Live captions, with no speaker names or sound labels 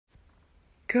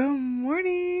Good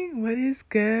morning. What is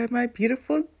good, my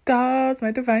beautiful dolls,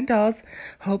 my divine dolls?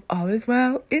 Hope all is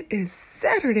well. It is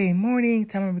Saturday morning,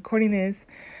 time I'm recording this.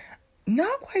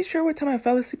 Not quite sure what time I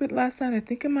fell asleep at last night. I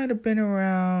think it might have been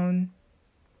around,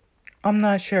 I'm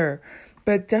not sure,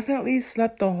 but definitely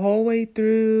slept the whole way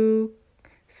through.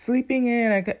 Sleeping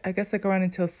in, I guess like around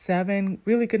until 7.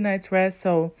 Really good night's rest.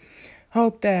 So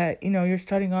hope that, you're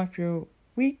starting off your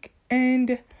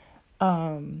weekend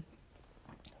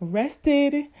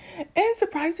rested. And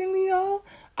surprisingly, y'all,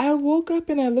 I woke up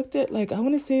and I looked at I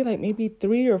want to say maybe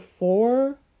 3 or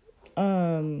 4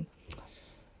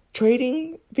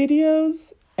 trading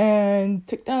videos and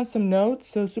took down some notes.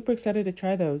 So super excited to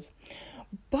try those.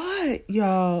 But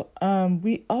y'all,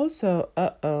 we also,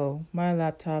 my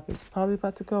laptop is probably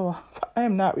about to go off. I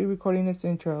am not re-recording this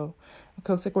intro. It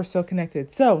looks like we're still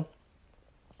connected. So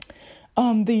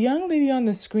the young lady on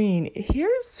the screen,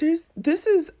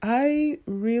 I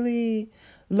really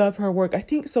love her work. I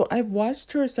think so. I've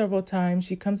watched her several times.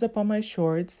 She comes up on my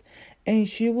shorts and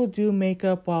she will do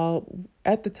makeup while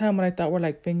at the time when I thought were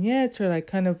vignettes or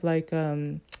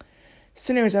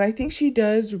scenarios. And I think she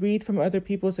does read from other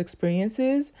people's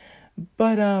experiences.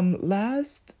 But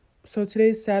so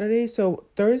today's Saturday, so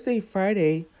Thursday,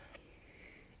 Friday,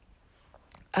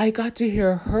 I got to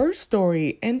hear her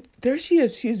story, and there she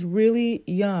is. She's really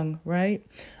young, right?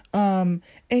 And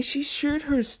she shared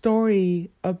her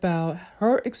story about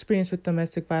her experience with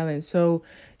domestic violence. So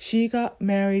she got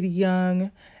married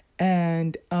young,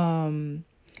 and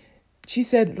she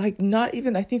said not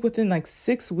even, I think within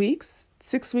 6 weeks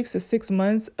to 6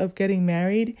 months of getting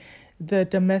married, the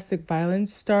domestic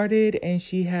violence started, and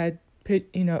she had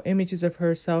images of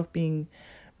herself being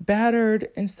battered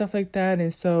and stuff like that.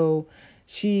 And so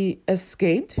she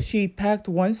escaped. She packed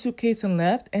one suitcase and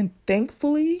left. And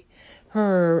thankfully,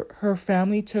 her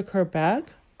family took her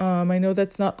back. I know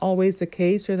that's not always the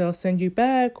case, or they'll send you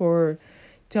back or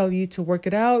tell you to work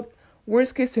it out.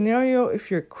 Worst case scenario,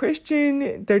 if you're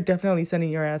Christian, they're definitely sending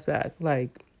your ass back.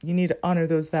 You need to honor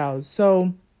those vows.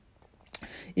 So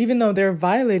even though they're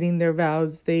violating their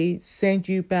vows, they send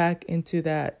you back into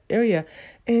that area.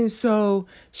 And so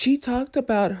she talked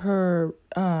about her,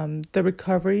 the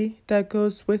recovery that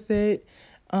goes with it,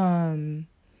 the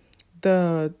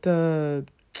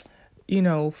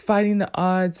fighting the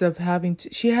odds of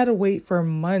she had to wait for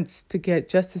months to get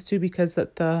justice too, because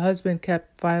the husband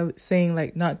kept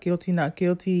saying not guilty, not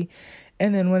guilty.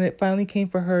 And then when it finally came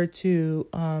for her to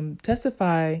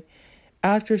testify,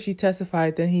 after she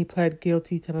testified, then he pled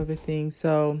guilty type of a thing.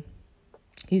 So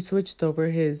he switched over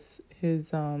his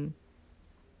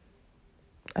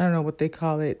I don't know what they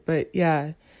call it, but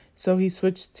yeah. So he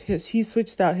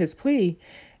switched out his plea.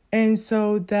 And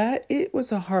so it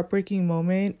was a heartbreaking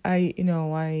moment.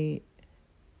 I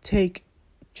take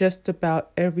just about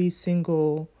every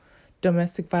single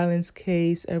domestic violence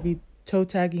case, every toe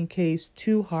tagging case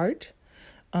to heart.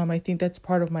 I think that's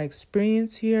part of my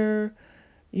experience here.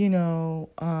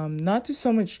 Not just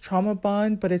so much trauma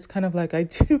bond, but it's kind of I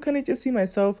do kind of just see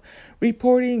myself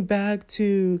reporting back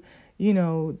to,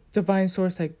 divine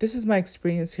source. This is my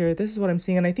experience here. This is what I'm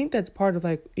seeing. And I think that's part of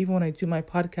even when I do my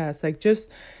podcast, just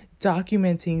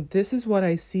documenting, this is what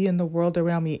I see in the world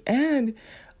around me. And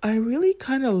I really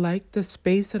kind of like the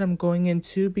space that I'm going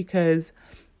into, because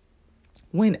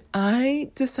when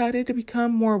I decided to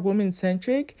become more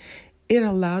woman-centric, it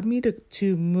allowed me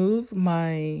to move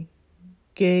my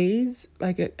gaze,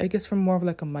 I guess from more of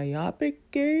a myopic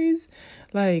gaze,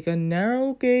 a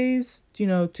narrow gaze,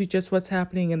 to just what's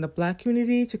happening in the Black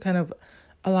community, to kind of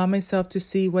allow myself to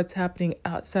see what's happening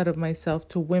outside of myself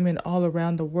to women all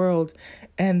around the world.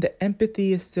 And the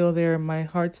empathy is still there. My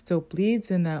heart still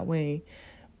bleeds in that way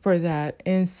for that.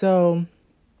 And so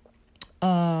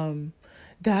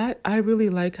that I really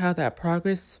like how that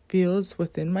progress feels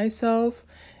within myself.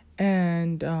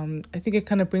 And I think it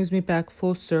kind of brings me back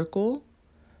full circle.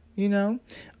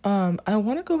 I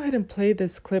want to go ahead and play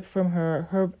this clip from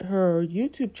her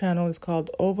YouTube channel is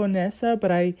called Ovonessa,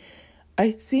 but I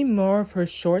see more of her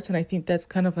shorts, and I think that's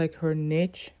kind of her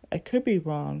niche. I could be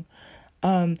wrong.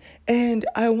 And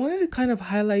I wanted to kind of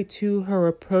highlight too her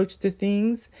approach to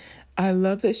things. I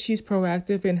love that she's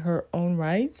proactive in her own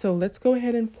right. So let's go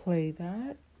ahead and play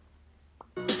that.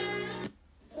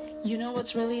 You know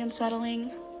what's really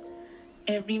unsettling?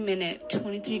 Every minute,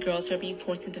 23 girls are being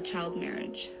forced into child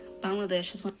marriage.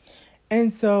 Bangladesh is one.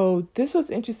 And so this was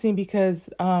interesting because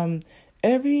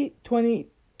every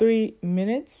 23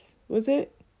 minutes, was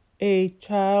it, a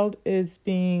child is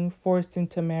being forced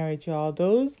into marriage, y'all.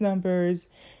 Those numbers,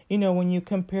 when you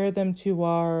compare them to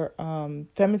our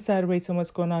femicide rates and what's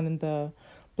going on in the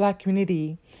Black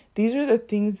community, these are the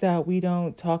things that we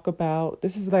don't talk about.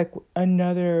 This is like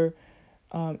another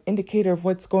indicator of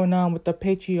what's going on with the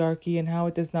patriarchy and how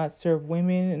it does not serve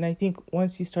women. And I think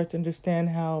once you start to understand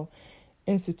how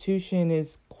institution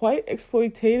is quite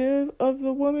exploitative of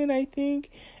the woman, I think,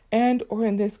 and or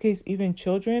in this case even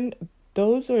children,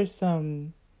 those are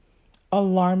some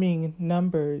alarming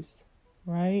numbers,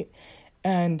 right?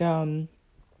 And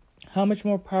how much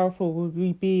more powerful would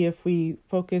we be if we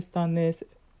focused on this,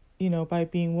 by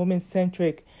being woman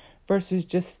centric versus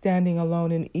just standing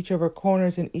alone in each of our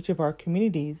corners in each of our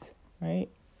communities, right?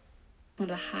 One of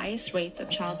the highest rates of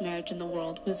child marriage in the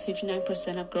world, with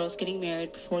 59% of girls getting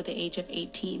married before the age of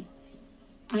 18.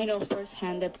 I know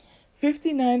firsthand that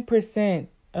 59%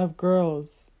 of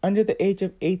girls under the age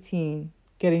of 18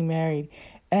 getting married.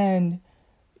 And,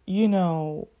 you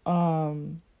know,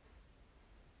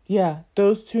 yeah,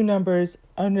 those two numbers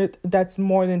that's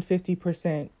more than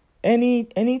 50%.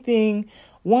 Anything,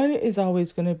 one is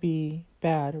always going to be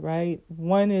bad, right?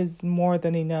 One is more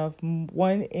than enough.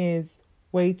 One is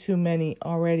way too many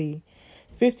already.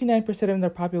 59% of their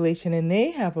population, and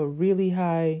they have a really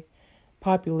high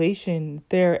population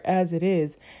there as it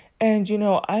is. And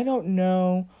I don't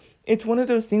know, it's one of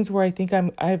those things where I think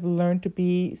I've learned to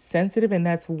be sensitive, and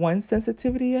that's one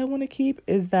sensitivity I want to keep,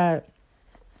 is that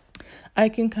I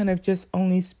can kind of just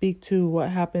only speak to what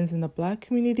happens in the Black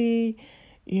community,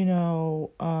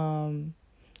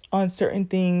 on certain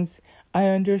things. I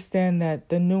understand that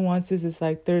the nuances is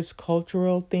like there's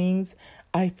cultural things.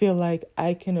 I feel like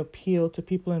I can appeal to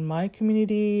people in my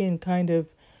community and kind of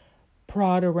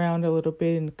prod around a little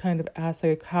bit and kind of ask,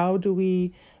 like, how do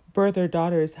we birth our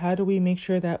daughters? How do we make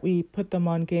sure that we put them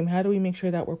on game? How do we make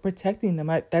sure that we're protecting them?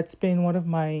 That's been one of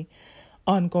my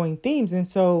ongoing themes. And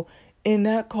so in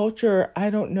that culture, I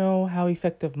don't know how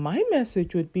effective my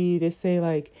message would be to say,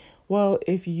 like, well,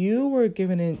 if you were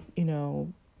given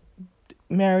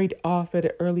married off at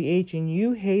an early age and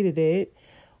you hated it,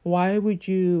 why would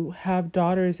you have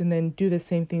daughters and then do the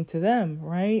same thing to them,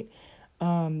 right?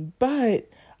 But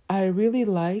I really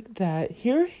like that.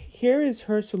 Here is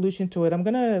her solution to it. I'm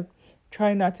going to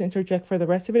try not to interject for the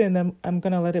rest of it, and then I'm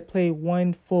going to let it play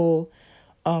one full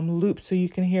loop so you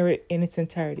can hear it in its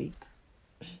entirety.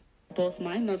 Both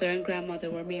my mother and grandmother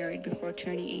were married before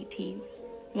turning 18.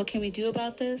 What can we do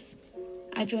about this?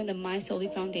 I joined the My Soli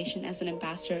Foundation as an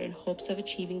ambassador in hopes of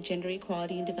achieving gender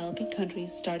equality in developing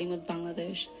countries, starting with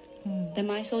Bangladesh. The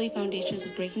My Soli Foundation is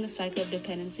breaking the cycle of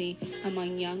dependency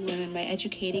among young women by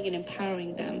educating and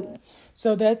empowering them.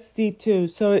 So that's deep too.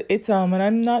 So it's and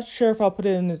I'm not sure if I'll put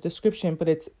it in the description, but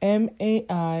it's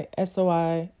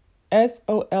MAISOLI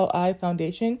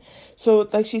Foundation. So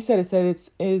like she said, it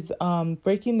is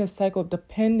breaking the cycle of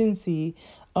dependency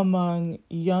among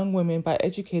young women by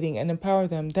educating and empower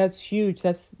them. That's huge.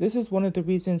 This is one of the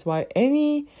reasons why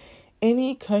any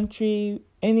country,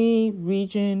 any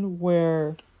region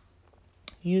where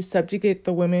you subjugate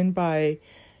the women by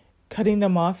cutting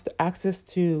them off the access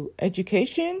to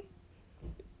education,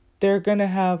 they're going to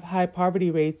have high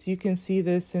poverty rates. You can see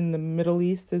this in the Middle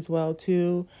East as well,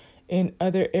 too, in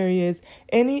other areas.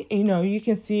 You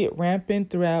can see it rampant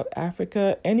throughout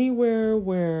Africa, anywhere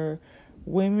where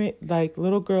women, like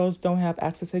little girls, don't have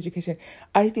access to education.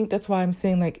 I think that's why I'm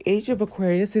saying, like, Age of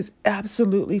Aquarius is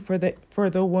absolutely for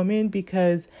the woman,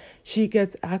 because she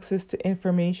gets access to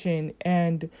information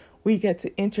and we get to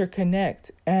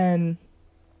interconnect, and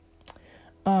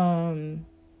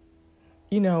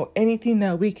anything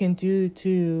that we can do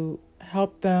to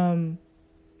help them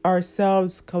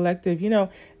ourselves, collective, and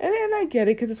I get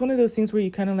it, because it's one of those things where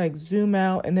you kind of like zoom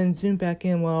out and then zoom back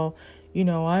in. Well,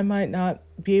 I might not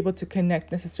be able to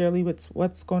connect necessarily with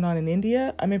what's going on in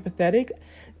India. I'm empathetic.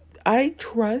 I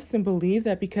trust and believe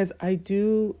that, because I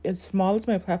do, as small as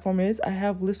my platform is, I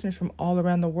have listeners from all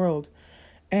around the world.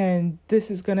 And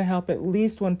this is going to help at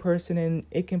least one person, and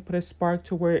it can put a spark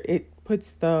to where it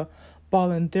puts the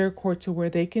ball in their court to where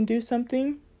they can do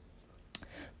something.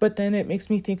 But then it makes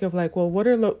me think of, like, well, what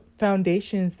are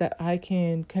foundations that I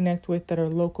can connect with that are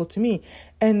local to me?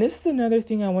 And this is another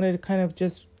thing I wanted to kind of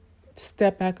just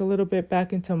step back a little bit,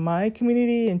 back into my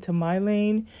community, into my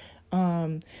lane.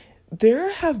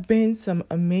 There have been some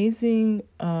amazing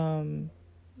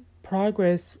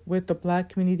progress with the Black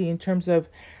community in terms of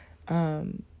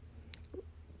trying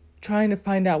to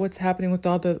find out what's happening with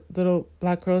all the little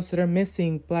Black girls that are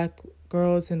missing, Black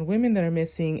girls and women that are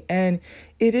missing. And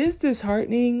it is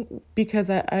disheartening, because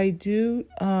I do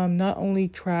not only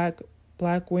track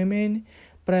Black women,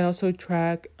 but I also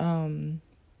track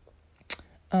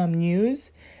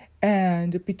news.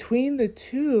 And between the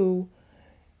two,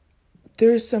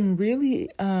 there's some really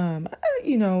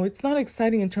it's not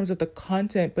exciting in terms of the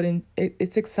content, but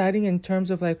it's exciting in terms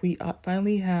of like we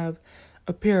finally have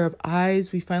a pair of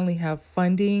eyes, we finally have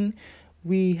funding,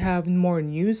 we have more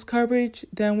news coverage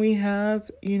than we have,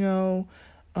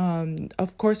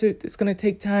 of course it's going to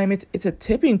take time. It's a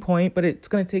tipping point, but it's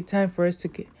going to take time for us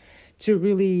to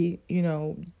really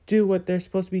do what they're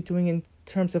supposed to be doing in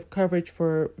terms of coverage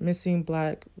for missing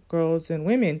Black girls and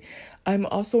women. I'm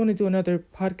also want to do another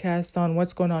podcast on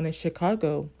what's going on in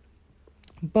Chicago.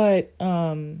 But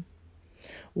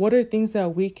what are things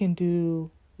that we can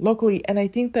do locally? And I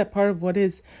think that part of what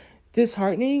is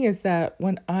disheartening is that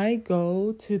when I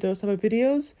go to those type of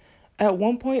videos, at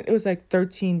one point it was like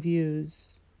 13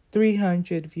 views,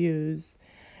 300 views.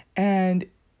 And,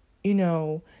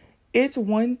 it's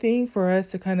one thing for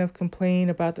us to kind of complain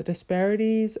about the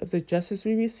disparities of the justice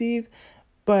we receive,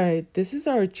 but this is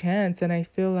our chance. And I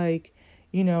feel like,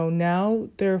 now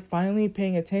they're finally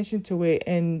paying attention to it.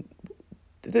 And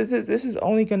this is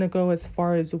only going to go as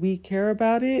far as we care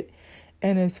about it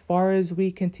and as far as we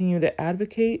continue to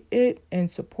advocate it and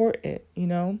support it,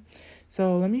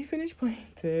 So let me finish playing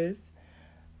this.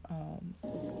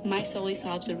 My Solely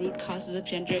solves the root causes of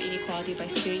gender inequality by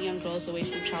steering young girls away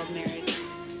from child marriage.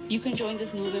 You can join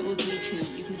this movement with me too.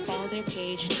 You can follow their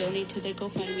page, donate to their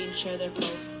GoFundMe, and share their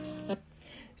posts.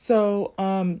 So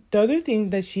the other thing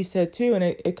that she said too, and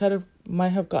it kind of might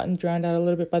have gotten drowned out a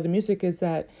little bit by the music, is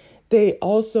that they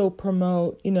also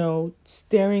promote,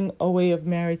 steering away of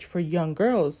marriage for young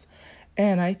girls.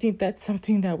 And I think that's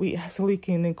something that we absolutely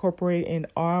can incorporate in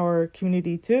our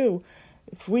community too.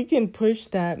 If we can push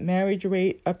that marriage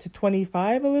rate up to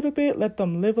 25 a little bit, let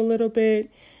them live a little bit,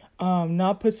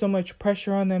 not put so much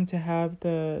pressure on them to have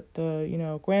the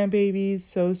grandbabies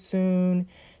so soon,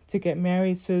 to get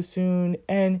married so soon.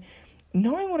 And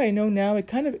knowing what I know now, it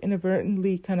kind of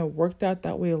inadvertently kind of worked out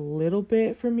that way a little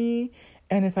bit for me.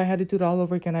 And if I had to do it all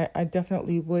over again, I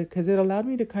definitely would, because it allowed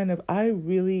me to I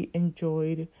really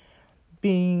enjoyed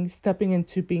stepping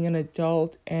into being an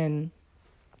adult and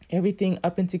everything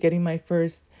up into getting my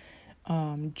first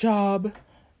job,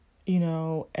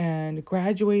 and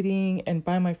graduating and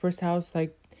buying my first house.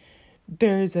 Like,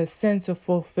 there's a sense of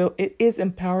it is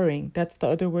empowering. That's the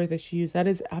other word that she used. That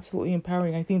is absolutely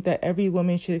empowering. I think that every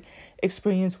woman should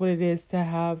experience what it is to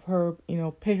have her,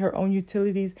 pay her own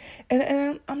utilities.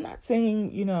 And I'm not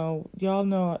saying, y'all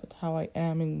know how I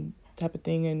am and type of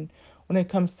thing. And when it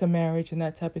comes to marriage and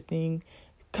that type of thing,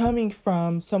 coming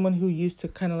from someone who used to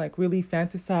kind of like really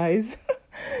fantasize,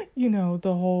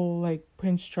 the whole like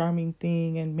Prince Charming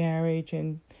thing and marriage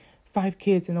and 5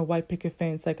 kids and a white picket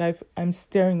fence. Like I'm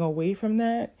staring away from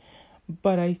that.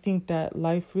 But I think that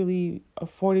life really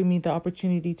afforded me the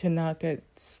opportunity to not get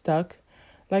stuck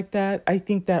like that. I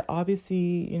think that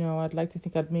obviously, I'd like to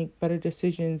think I'd make better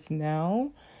decisions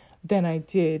now than I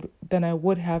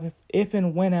would have if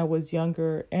and when I was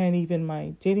younger, and even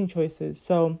my dating choices.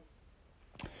 So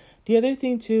the other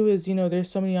thing too is, there's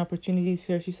so many opportunities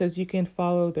here. She says you can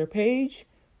follow their page.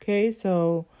 Okay,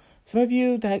 so some of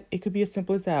you, that it could be as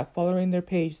simple as that, following their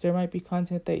page. There might be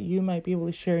content that you might be able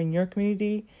to share in your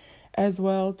community as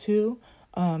well too.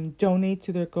 Donate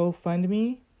to their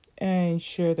GoFundMe and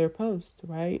share their post,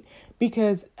 right?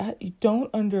 Because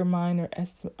don't undermine or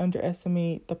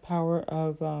underestimate the power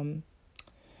of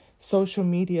social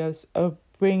medias, of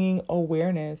bringing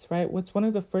awareness, right? What's one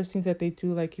of the first things that they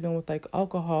do, like even with like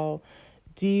alcohol,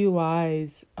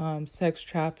 DUIs, sex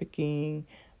trafficking,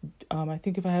 I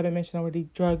think if I haven't mentioned already,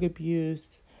 drug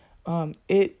abuse.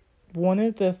 One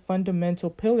of the fundamental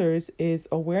pillars is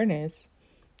awareness,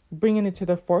 bringing it to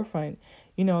the forefront.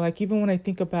 Like even when I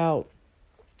think about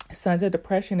signs of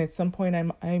depression, at some point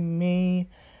I may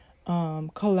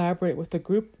collaborate with a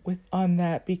group on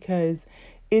that, because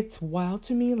it's wild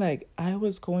to me. Like, I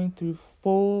was going through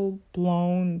full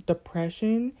blown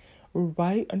depression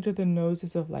right under the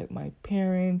noses of like my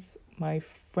parents, my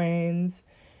friends,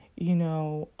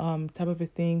 type of a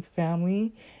thing,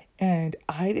 family. And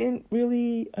I didn't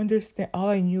really understand. All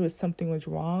I knew is something was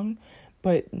wrong.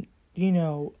 But,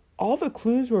 all the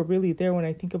clues were really there when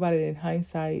I think about it in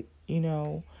hindsight,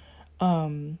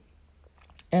 and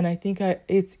I think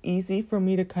it's easy for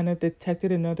me to kind of detect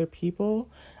it in other people.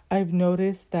 I've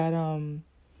noticed that in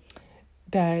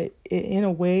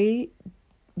a way,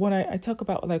 when I talk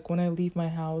about like when I leave my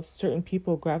house, certain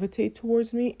people gravitate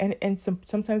towards me, and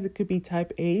sometimes it could be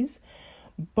type A's,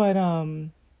 but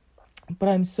I'm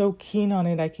so keen on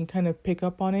it, I can kind of pick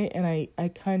up on it, and I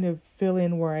kind of fill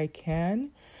in where I can,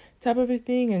 type of a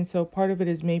thing. And so part of it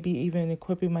is maybe even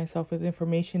equipping myself with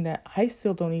information that I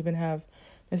still don't even have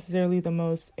necessarily the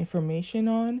most information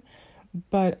on,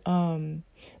 but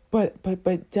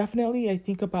but definitely I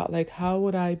think about like how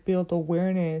would I build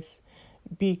awareness,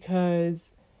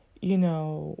 because you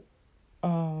know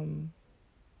um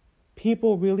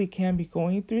people really can be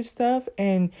going through stuff,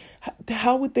 and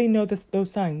how would they know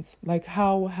those signs? Like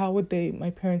how would they,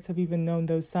 my parents have even known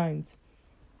those signs?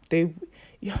 They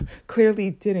yeah,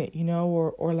 clearly didn't,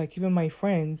 or like even my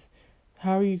friends.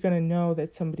 How are you going to know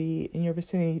that somebody in your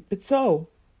vicinity? But so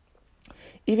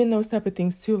even those type of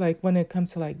things too, like when it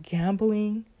comes to like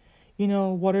gambling,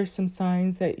 what are some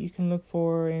signs that you can look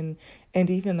for, and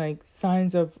even like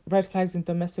signs of red flags in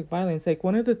domestic violence. Like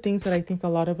one of the things that I think a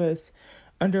lot of us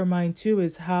undermine too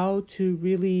is how to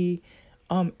really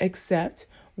accept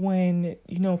when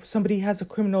somebody has a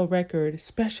criminal record,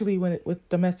 especially when with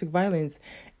domestic violence.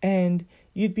 And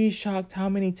you'd be shocked how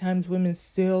many times women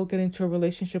still get into a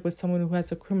relationship with someone who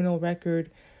has a criminal record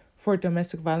for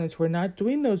domestic violence. We're not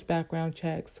doing those background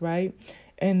checks, right?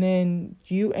 And then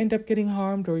you end up getting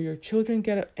harmed, or your children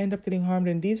end up getting harmed.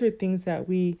 And these are things that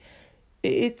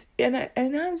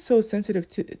I'm so sensitive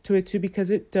to it too, because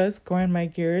it does grind my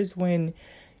gears when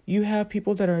you have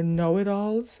people that are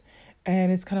know-it-alls,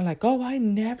 and it's kind of like, oh, I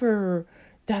never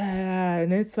da da da,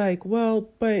 and it's like, well,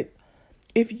 but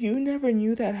if you never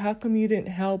knew that, how come you didn't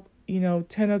help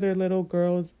 10 other little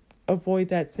girls avoid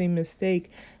that same mistake?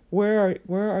 Where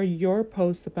are your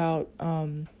posts about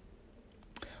to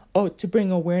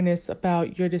bring awareness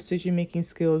about your decision making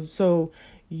skills? So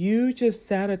you just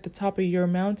sat at the top of your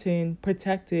mountain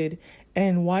protected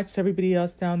and watched everybody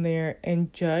else down there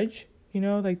and judge.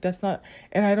 Like that's not,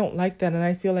 and I don't like that. And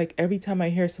I feel like every time I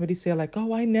hear somebody say like,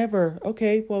 oh, I never,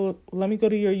 okay, well, let me go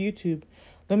to your YouTube,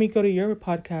 let me go to your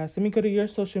podcast, let me go to your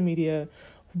social media.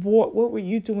 What were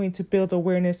you doing to build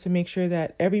awareness to make sure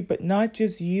that everybody, not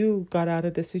just you, got out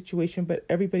of the situation, but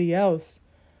everybody else?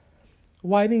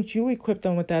 Why didn't you equip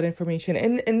them with that information?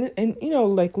 And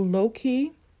like low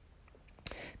key,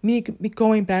 me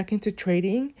going back into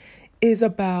trading is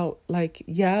about like,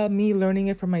 yeah, me learning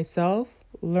it for myself,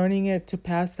 learning it to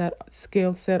pass that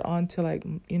skill set on to like,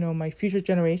 my future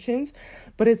generations.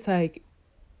 But it's like,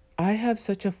 I have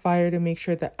such a fire to make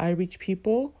sure that I reach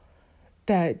people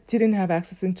that didn't have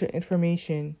access into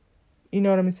information. You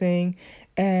know what I'm saying?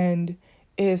 And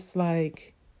it's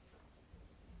like,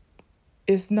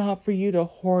 it's not for you to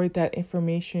hoard that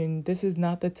information. This is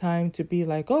not the time to be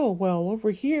like, oh, well,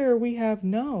 over here we have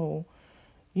no,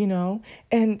 you know?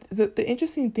 And the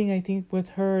interesting thing I think with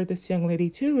her, this young lady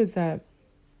too, is that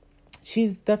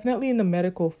she's definitely in the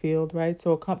medical field, right?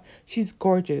 So she's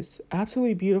gorgeous,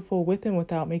 absolutely beautiful with and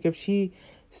without makeup. She,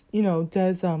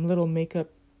 does little makeup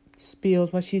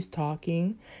spiels while she's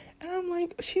talking. And I'm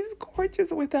like, she's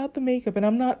gorgeous without the makeup. And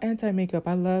I'm not anti-makeup.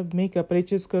 I love makeup, but it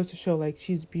just goes to show like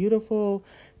she's beautiful,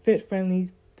 fit friendly,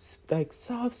 like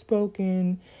soft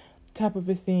spoken type of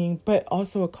a thing, but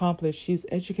also accomplished. She's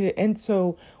educated. And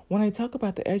so when I talk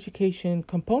about the education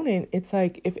component, it's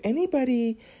like if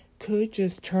anybody could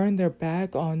just turn their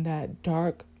back on that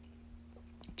dark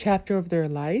chapter of their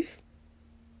life,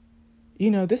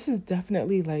 this is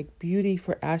definitely like beauty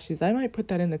for ashes. I might put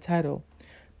that in the title.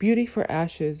 Beauty for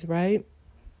ashes, right?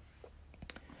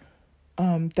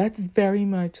 That's very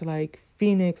much like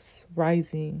Phoenix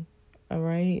rising, all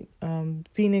right?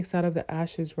 Phoenix out of the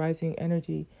ashes rising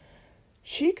energy.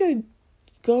 She could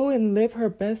go and live her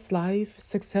best life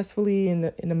successfully in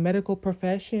the medical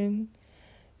profession,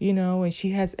 and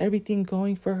she has everything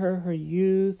going for her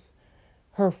youth,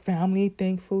 her family,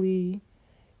 thankfully,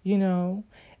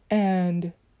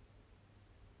 and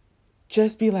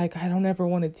just be like, I don't ever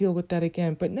want to deal with that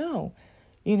again. But no,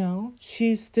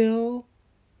 she's still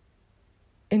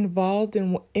involved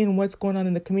in what's going on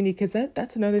in the community, because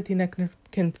that's another thing that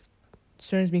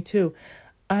concerns me too.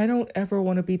 I don't ever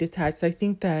want to be detached. I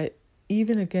think that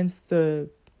even against the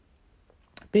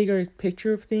bigger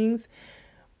picture of things,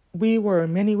 we were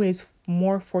in many ways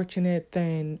more fortunate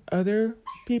than other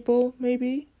people,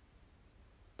 maybe.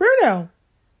 Bruno!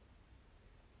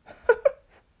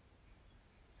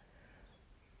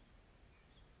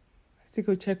 I have to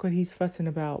go check what he's fussing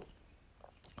about.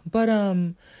 But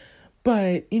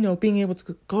being able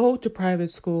to go to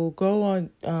private school, go on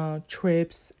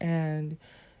trips, and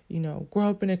grow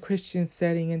up in a Christian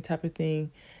setting and type of thing,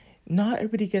 not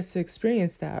everybody gets to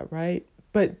experience that, right?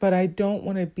 But I don't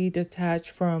want to be detached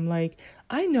from, like,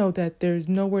 I know that there's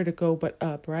nowhere to go but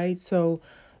up, right? So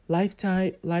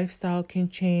lifestyle can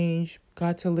change,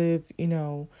 got to live,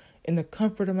 in the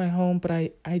comfort of my home, but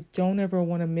I don't ever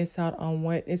want to miss out on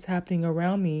what is happening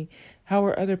around me. How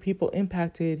are other people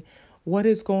impacted? What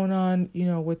is going on,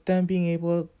 with them being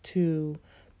able to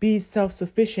be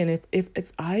self-sufficient?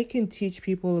 If I can teach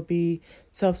people to be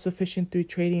self-sufficient through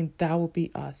trading, that would be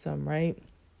awesome, right?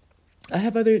 I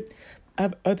have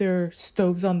other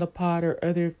stoves on the pot or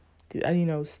other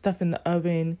stuff in the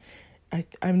oven.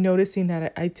 I'm noticing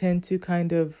that I tend to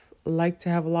kind of like to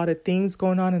have a lot of things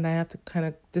going on, and I have to kind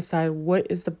of decide what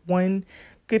is the one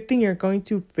good thing you're going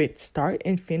to start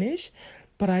and finish.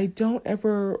 But I don't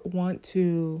ever want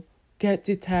to get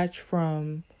detached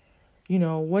from,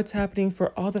 what's happening for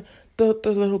all the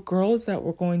little girls that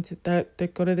were going to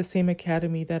that go to the same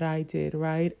academy that I did,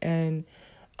 right? And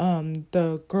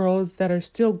the girls that are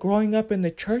still growing up in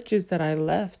the churches that I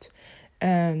left,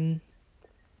 and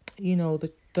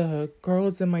the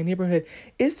girls in my neighborhood.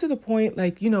 Is to the point,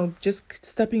 like, just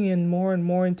stepping in more and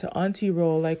more into auntie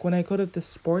role. Like when I go to the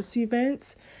sports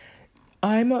events,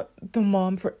 the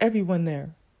mom for everyone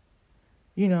there.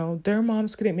 Their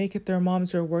moms couldn't make it, their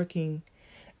moms are working,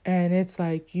 and it's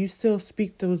like you still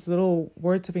speak those little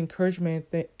words of encouragement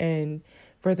and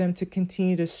for them to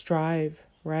continue to strive,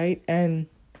 right? And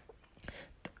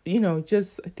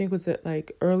just I think was it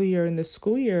like earlier in the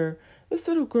school year, this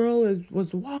little girl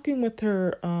was walking with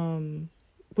her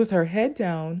head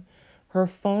down, her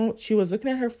phone. She was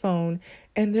looking at her phone,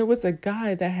 and there was a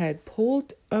guy that had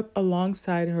pulled up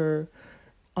alongside her,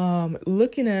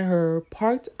 looking at her,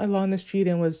 parked along the street,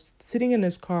 and was sitting in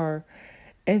his car.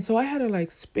 And so I had to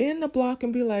like spin the block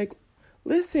and be like,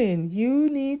 listen, you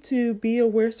need to be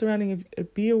aware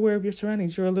be aware of your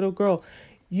surroundings. You're a little girl.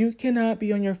 You cannot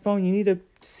be on your phone. You need to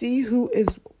see who is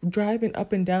driving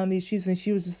up and down these streets. And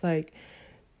she was just like,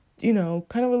 kind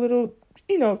of a little,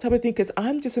 type of thing. Because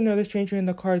I'm just another stranger in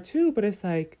the car too. But it's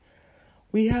like,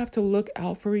 we have to look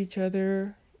out for each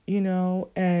other,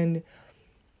 and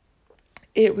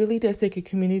it really does take a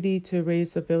community to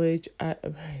raise a village.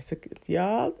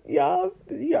 Y'all.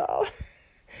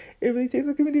 It really takes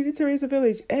a community to raise a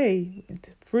village. Hey,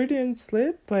 fruit didn't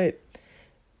slip, but,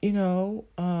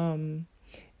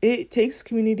 it takes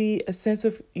community,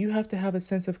 you have to have a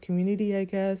sense of community, I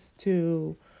guess,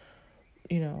 to,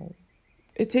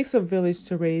 it takes a village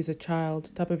to raise a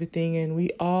child, type of a thing. And we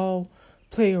all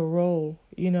play a role,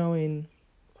 in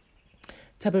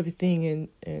type of a thing.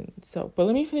 And so, but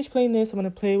let me finish playing this. I'm going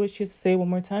to play what she has to say one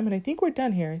more time. And I think we're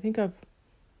done here. I think I've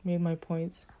made my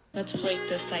points. Let's break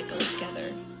this cycle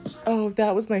together. Oh,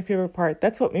 that was my favorite part.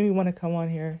 That's what made me want to come on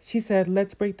here. She said,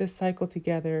 let's break this cycle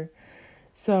together.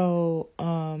 So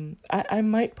I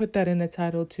might put that in the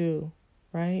title too,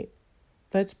 right?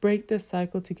 Let's break this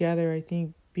cycle together. I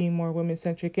think being more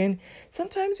women-centric. And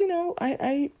sometimes,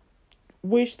 I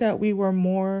wish that we were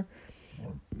more,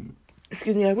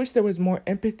 I wish there was more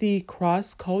empathy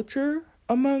cross-culture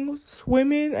amongst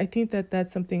women. I think that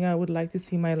that's something I would like to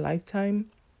see in my lifetime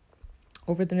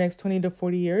over the next 20 to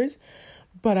 40 years.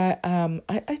 But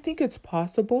I think it's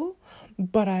possible,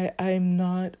 but I'm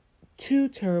not too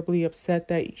terribly upset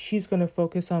that she's going to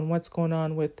focus on what's going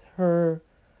on with her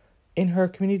in her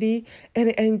community.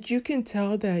 And you can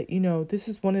tell that, this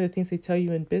is one of the things they tell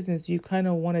you in business. You do kind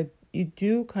of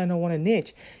want to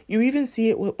niche. You even see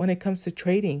it when it comes to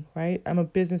trading, right? I'm a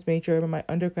business major. I have my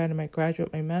undergrad and my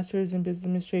graduate, my master's in business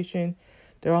administration.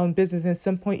 They're all in business. And at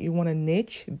some point you want to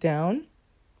niche down.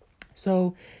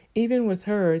 So even with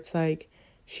her, it's like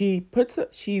she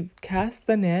casts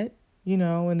the net,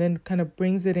 and then kind of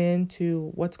brings it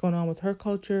into what's going on with her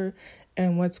culture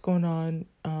and what's going on,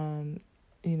 I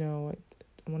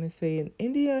want to say in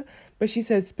India, but she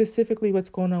said specifically what's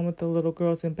going on with the little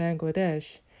girls in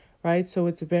Bangladesh, right? So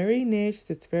it's very niche.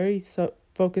 It's very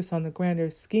focused on the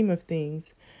grander scheme of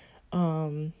things.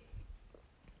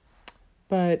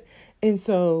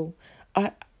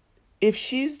 If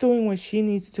she's doing what she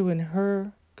needs to in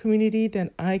her community,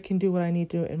 then I can do what I need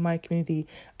to do in my community.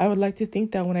 I would like to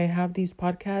think that when I have these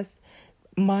podcasts,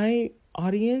 my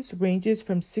audience ranges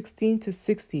from 16 to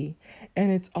 60.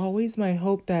 And it's always my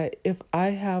hope that if I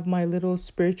have my little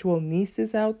spiritual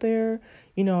nieces out there,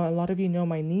 a lot of you know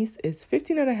my niece is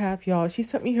 15 and a half, y'all. She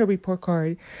sent me her report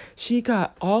card. She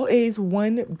got all A's,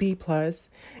 1 B+.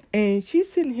 And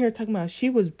she's sitting here talking about she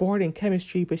was bored in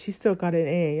chemistry, but she still got an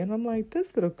A. And I'm like,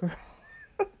 this little girl.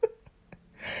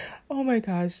 Oh my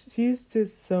gosh, she's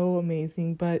just so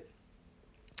amazing. But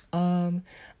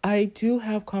I do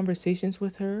have conversations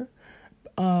with her.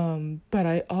 But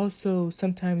I also,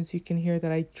 sometimes you can hear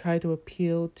that I try to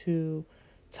appeal to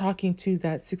talking to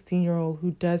that 16-year-old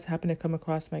who does happen to come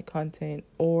across my content,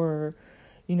 or,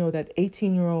 that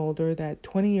 18-year-old or that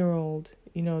 20-year-old,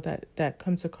 that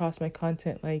comes across my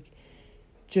content, like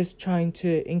just trying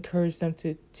to encourage them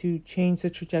to change the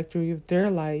trajectory of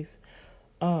their life.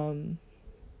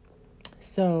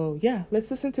 So yeah,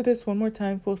 let's listen to this one more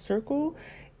time, full circle.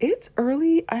 It's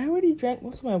early. I already drank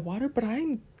most of my water, but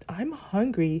I'm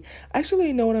hungry. Actually,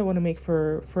 I know what I want to make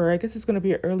for I guess it's gonna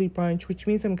be an early brunch, which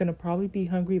means I'm gonna probably be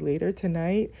hungry later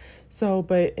tonight. So,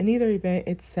 but in either event,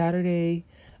 it's Saturday.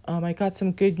 I got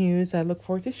some good news. I look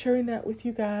forward to sharing that with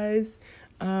you guys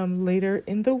later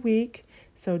in the week.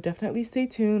 So definitely stay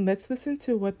tuned. Let's listen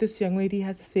to what this young lady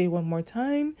has to say one more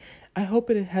time. I hope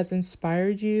it has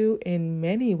inspired you in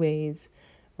many ways,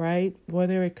 right?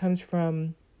 Whether it comes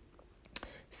from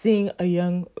seeing a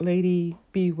young lady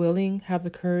be willing, have the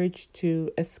courage to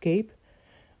escape,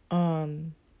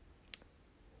 um,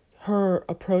 her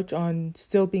approach on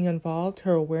still being involved,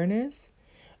 her awareness,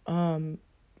 um,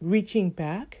 reaching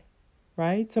back,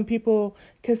 right? Some people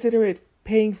consider it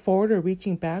paying forward or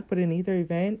reaching back, but in either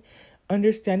event,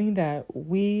 understanding that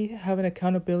we have an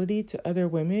accountability to other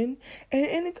women,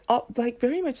 and it's like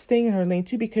very much staying in her lane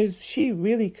too, because she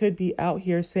really could be out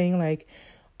here saying like,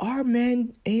 our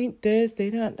men ain't this, they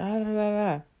don't, da, da, da,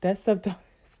 da. That stuff don't,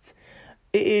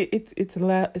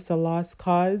 it's a lost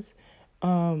cause,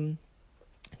 um,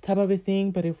 type of a thing.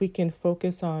 But if we can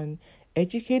focus on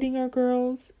educating our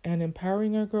girls and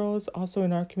empowering our girls also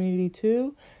in our community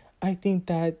too, I think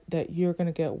that you're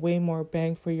gonna get way more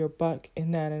bang for your buck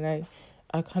in that. And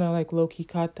I kind of like low-key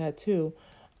caught that too.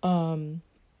 um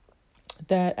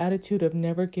that attitude of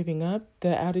never giving up,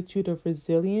 the attitude of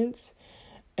resilience,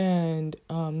 and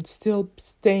still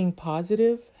staying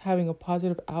positive, having a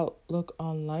positive outlook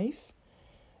on life,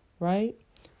 right?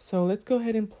 So let's go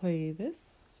ahead and play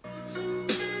this.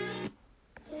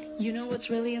 You know what's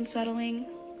really unsettling?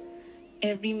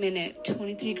 Every minute,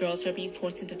 23 girls are being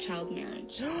forced into child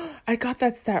marriage. I got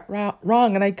that stat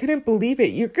wrong, and I couldn't believe it.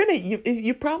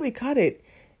 You probably caught it.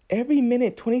 Every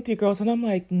minute, 23 girls, and I'm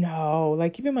like, no,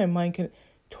 like even my mind can.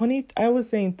 20. I was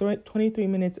saying 23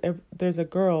 minutes. There's a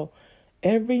girl.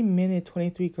 Every minute,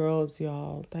 23 girls,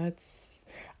 y'all. That's.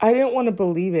 I didn't want to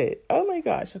believe it. Oh my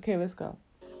gosh. Okay, let's go.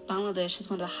 Bangladesh has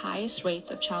one of the highest rates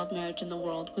of child marriage in the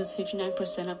world, with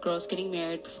 59% of girls getting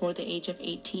married before the age of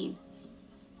 18.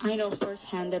 I know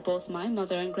firsthand that both my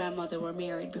mother and grandmother were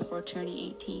married before turning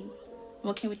 18.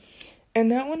 What can we...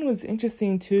 And that one was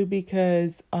interesting too,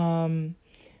 because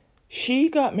she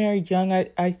got married young.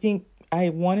 I think I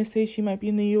want to say she might be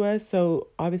in the US, so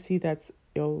obviously that's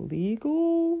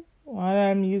illegal.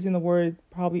 I'm using the word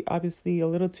probably obviously a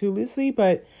little too loosely,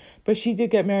 but she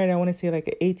did get married, I want to say like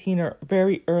at 18 or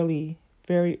very early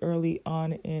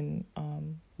on in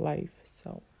life. So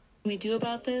what can we do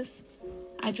about this?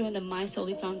 I joined the My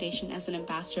Soli Foundation as an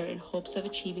ambassador in hopes of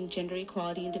achieving gender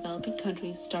equality in developing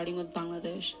countries, starting with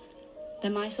Bangladesh. The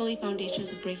My Soli Foundation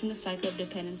is breaking the cycle of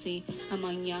dependency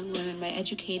among young women by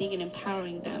educating and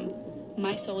empowering them.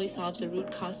 My Soli solves the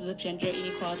root causes of gender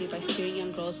inequality by steering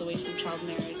young girls away from child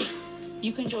marriage.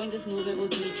 You can join this movement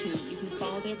with me too. You can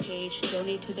follow their page,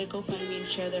 donate to their GoFundMe, and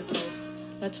share their posts.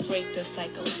 Let's break this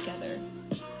cycle together.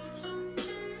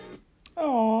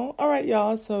 oh, all right,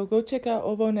 y'all. So go check out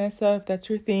Ovo Nessa if that's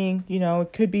your thing. You know,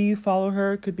 it could be you follow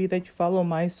her, it could be that you follow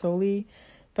My Soli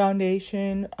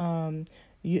Foundation.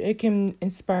 It can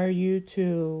inspire you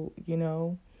to,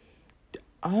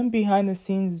 I'm behind the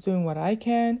scenes doing what I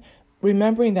can,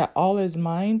 remembering that all is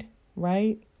mind,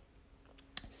 right?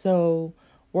 So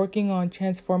working on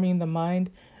transforming the mind,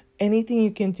 anything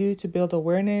you can do to build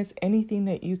awareness, anything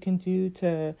that you can do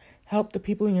to help the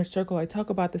people in your circle. I talk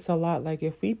about this a lot. Like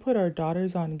if we put our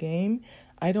daughters on game,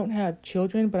 I don't have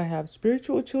children, but I have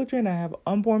spiritual children. I have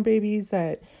unborn babies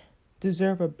that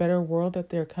deserve a better world that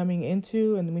they're coming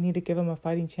into, and we need to give them a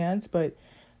fighting chance. But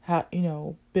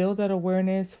build that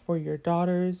awareness for your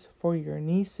daughters, for your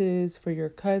nieces, for your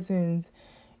cousins,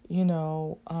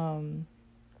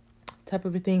 type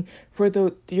of a thing, for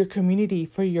your community,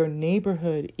 for your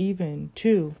neighborhood, even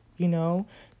too.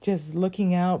 Just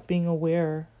looking out, being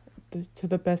aware to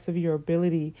the best of your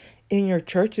ability in your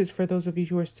churches. For those of you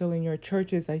who are still in your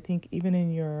churches, I think even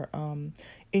in your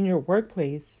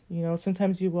workplace,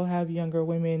 sometimes you will have younger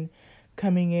women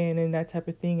coming in and that type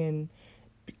of thing, and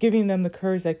giving them the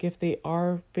courage, like if they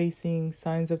are facing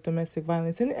signs of domestic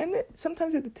violence, and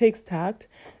sometimes it takes tact,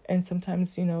 and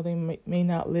sometimes they may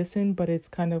not listen, but it's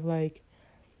kind of like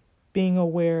being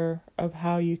aware of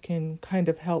how you can kind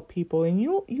of help people, and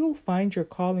you'll find your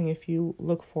calling if you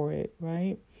look for it,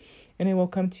 right? And it will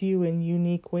come to you in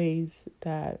unique ways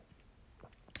that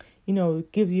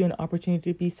gives you an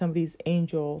opportunity to be somebody's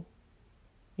angel.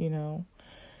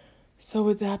 So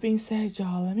with that being said,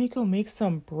 y'all, let me go make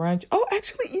some brunch. Oh,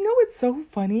 actually, what's so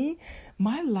funny?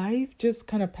 My life just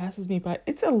kind of passes me by.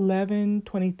 It's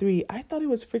 11:23. I thought it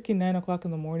was freaking 9 o'clock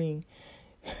in the morning.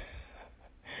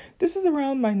 This is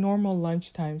around my normal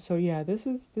lunchtime. So yeah, this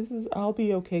is I'll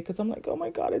be okay cuz I'm like, "Oh my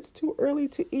god, it's too early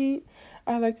to eat."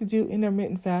 I like to do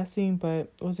intermittent fasting,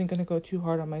 but wasn't going to go too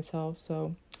hard on myself.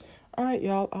 So, all right,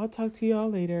 y'all. I'll talk to y'all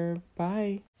later.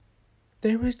 Bye.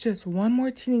 There was just one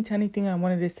more teeny tiny thing I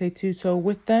wanted to say too. So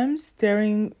with them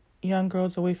staring young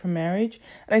girls away from marriage,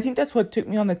 and I think that's what took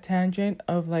me on the tangent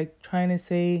of like trying to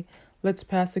say let's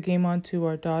pass the game on to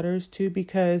our daughters too,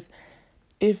 because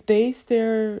if they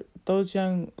stare those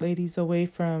young ladies away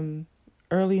from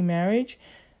early marriage,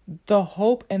 the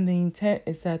hope and the intent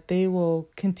is that they will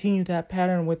continue that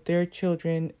pattern with their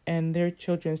children and their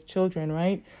children's children,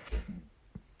 right?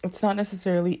 It's not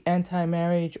necessarily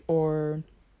anti-marriage or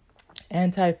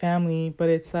anti-family, but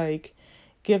it's like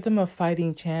give them a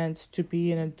fighting chance to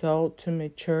be an adult, to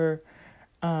mature.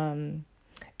 Um,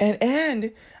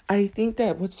 and I think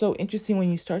that what's so interesting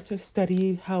when you start to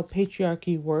study how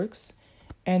patriarchy works,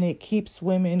 and it keeps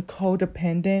women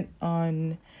codependent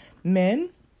on men.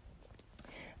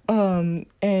 And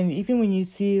even when you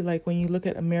see, like, when you look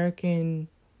at American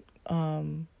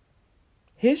um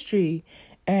history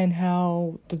and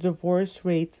how the divorce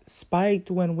rates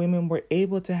spiked when women were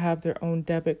able to have their own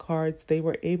debit cards, they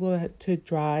were able to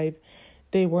drive,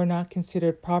 they were not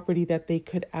considered property, that they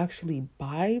could actually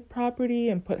buy property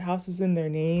and put houses in their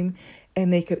name,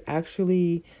 and they could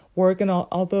actually work. And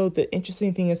although the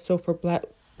interesting thing is, so for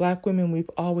black women, we've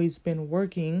always been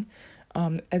working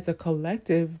as a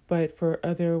collective, but for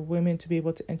other women to be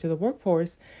able to enter the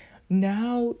workforce,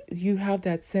 now you have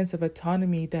that sense of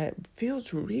autonomy that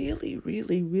feels really,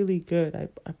 really, really good.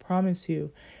 I promise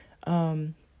you.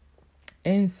 Um,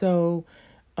 and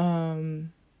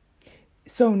um,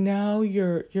 so now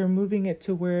you're moving it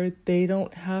to where they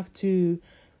don't have to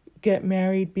get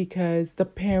married because the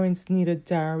parents need a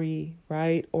dowry,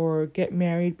 right? Or get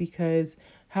married because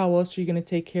how else are you going to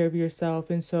take care of yourself?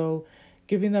 And so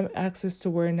giving them access to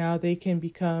where now they can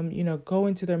become, go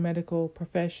into their medical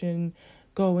profession,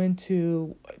 go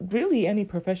into really any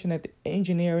profession, at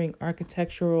engineering,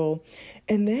 architectural.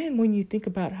 And then when you think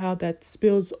about how that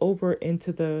spills over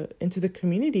into the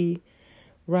community,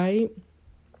 right?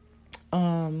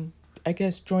 I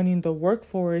guess joining the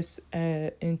workforce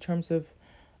in terms of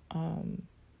um,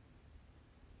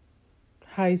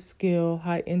 high skill,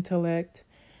 high intellect,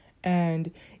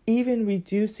 and even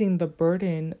reducing the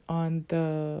burden on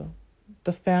the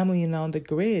family and on the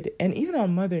grid, and even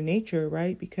on Mother Nature,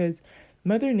 right? Because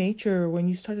Mother Nature, when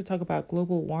you start to talk about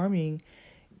global warming,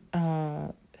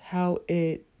 how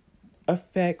it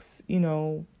affects,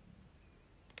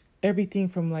 everything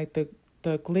from like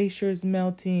the glaciers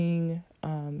melting,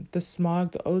 the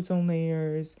smog, the ozone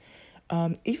layers.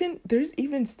 Even there's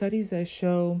even studies that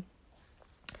show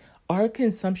our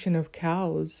consumption of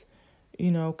cows,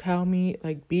 cow meat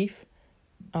like beef,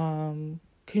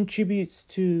 contributes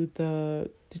to the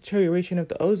deterioration of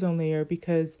the ozone layer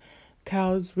because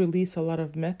cows release a lot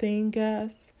of methane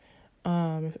gas.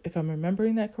 If I'm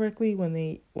remembering that correctly, when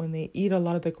they eat a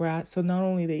lot of the grass, so not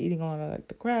only are they eating a lot of like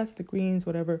the grass, the greens,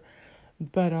 whatever,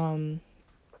 but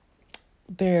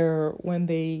when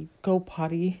they go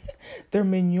potty, their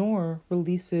manure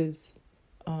releases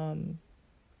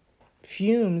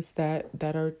fumes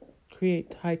that are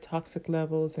create high toxic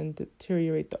levels and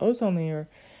deteriorate the ozone layer.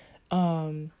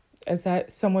 As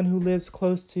that someone who lives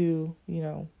close to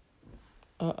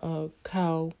a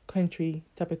cow country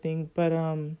type of thing,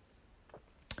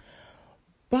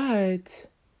 but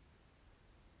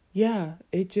yeah,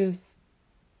 it just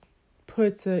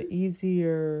puts a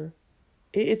easier.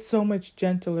 It's so much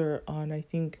gentler on, I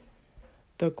think,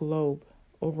 the globe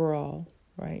overall,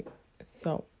 right?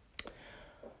 So,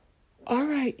 all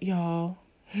right, y'all.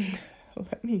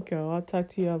 Let me go. I'll talk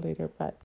to y'all later. Bye.